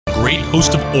great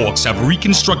host of orcs have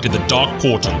reconstructed the Dark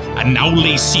Portal and now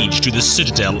lay siege to the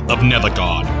citadel of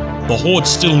Nethergarde. The Horde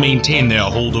still maintain their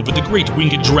hold over the great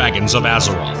winged dragons of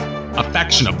Azeroth. A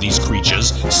faction of these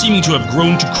creatures, seeming to have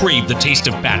grown to crave the taste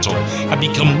of battle, have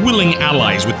become willing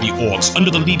allies with the orcs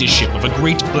under the leadership of a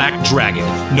great black dragon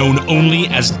known only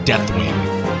as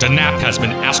Deathwing. Danap has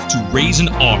been asked to raise an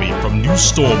army from New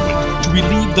Stormwind to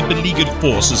relieve the beleaguered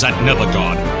forces at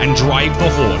Nethergarde and drive the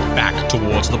Horde back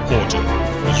towards the portal.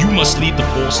 You must lead the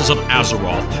forces of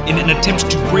Azeroth in an attempt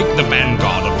to break the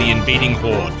vanguard of the invading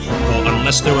Horde, for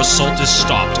unless their assault is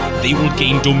stopped, they will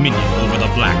gain dominion over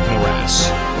the Black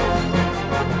Morass.